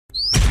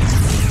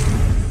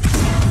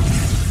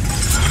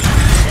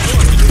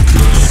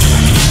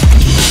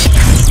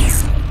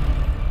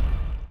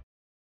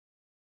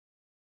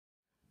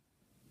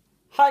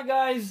Hi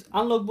guys,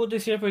 UnlockBoot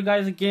is here for you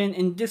guys again.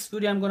 In this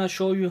video I'm gonna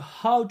show you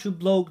how to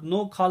block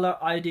no caller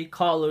ID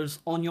callers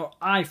on your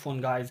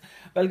iPhone, guys.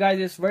 Well guys,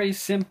 it's very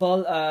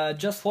simple.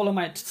 Just follow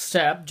my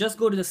step. Just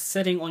go to the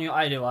setting on your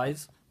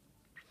iDevice.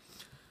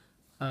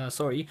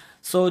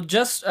 So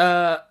just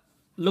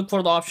look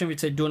for the option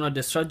which says do not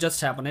disturb. Just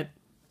tap on it.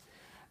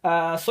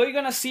 So you're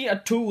gonna see a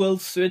toggle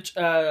switch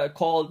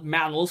called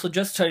manual, so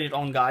just turn it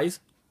on, guys.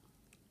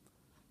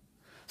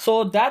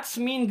 So that's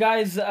mean,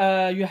 guys,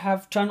 you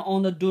have turned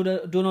on the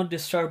do not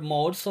disturb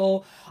mode.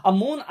 So a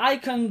moon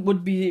icon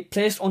would be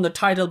placed on the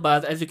title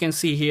bar, as you can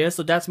see here.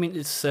 So that means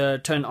it's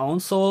turned on.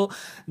 So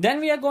then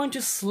we are going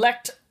to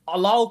select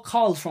allow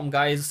calls from,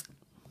 guys.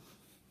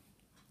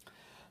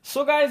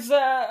 So guys,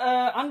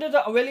 under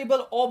the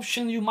available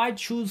option, you might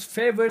choose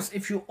favorites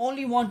if you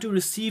only want to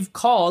receive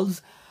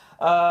calls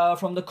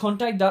from the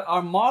contact that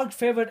are marked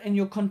favorite in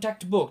your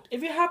contact book.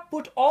 If you have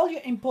put all your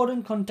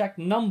important contact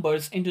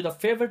numbers into the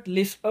favorite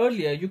list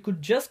earlier, you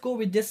could just go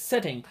with this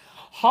setting.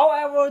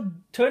 However,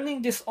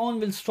 turning this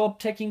on will stop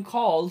taking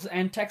calls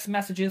and text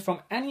messages from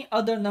any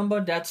other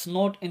number that's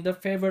not in the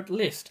favorite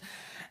list.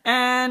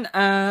 And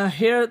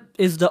here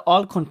is the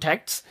all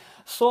contacts.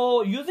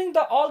 So using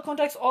the all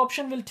contacts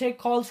option will take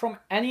calls from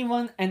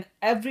anyone and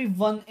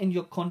everyone in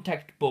your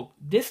contact book.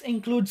 This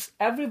includes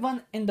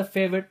everyone in the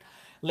favorite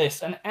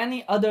list and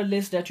any other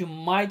list that you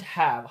might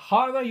have.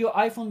 However, your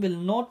iPhone will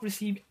not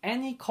receive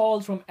any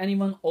calls from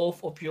anyone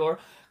off of your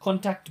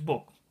contact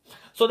book.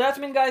 So that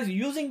means, guys,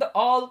 using the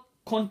all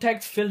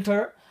contacts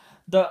filter,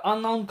 the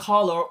unknown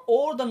caller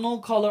or the no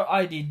caller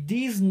ID,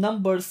 these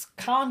numbers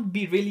can't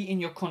be really in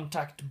your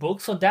contact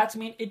book, so that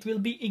means it will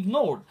be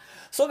ignored.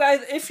 So guys,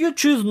 if you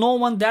choose no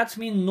one, that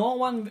means no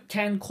one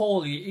can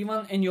call you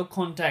even in your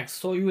contacts,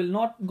 so you're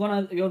not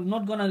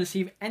gonna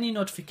receive any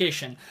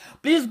notification.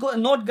 Please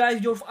note,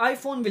 guys, your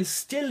iPhone will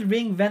still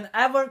ring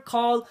whenever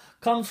call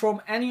comes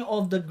from any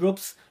of the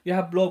groups you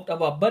have blocked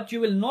above, but you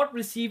will not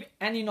receive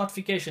any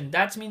notification.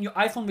 That means your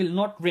iPhone will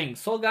not ring.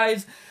 So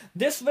guys,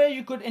 this way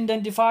you could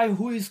identify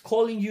who is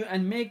calling you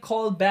and make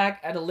call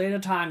back at a later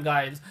time,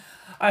 guys.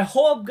 I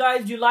hope,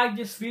 guys, you like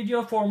this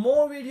video. For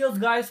more videos,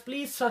 guys,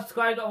 please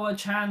subscribe to our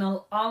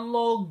channel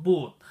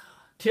UnlockBoot.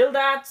 Till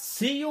that,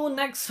 see you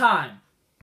next time.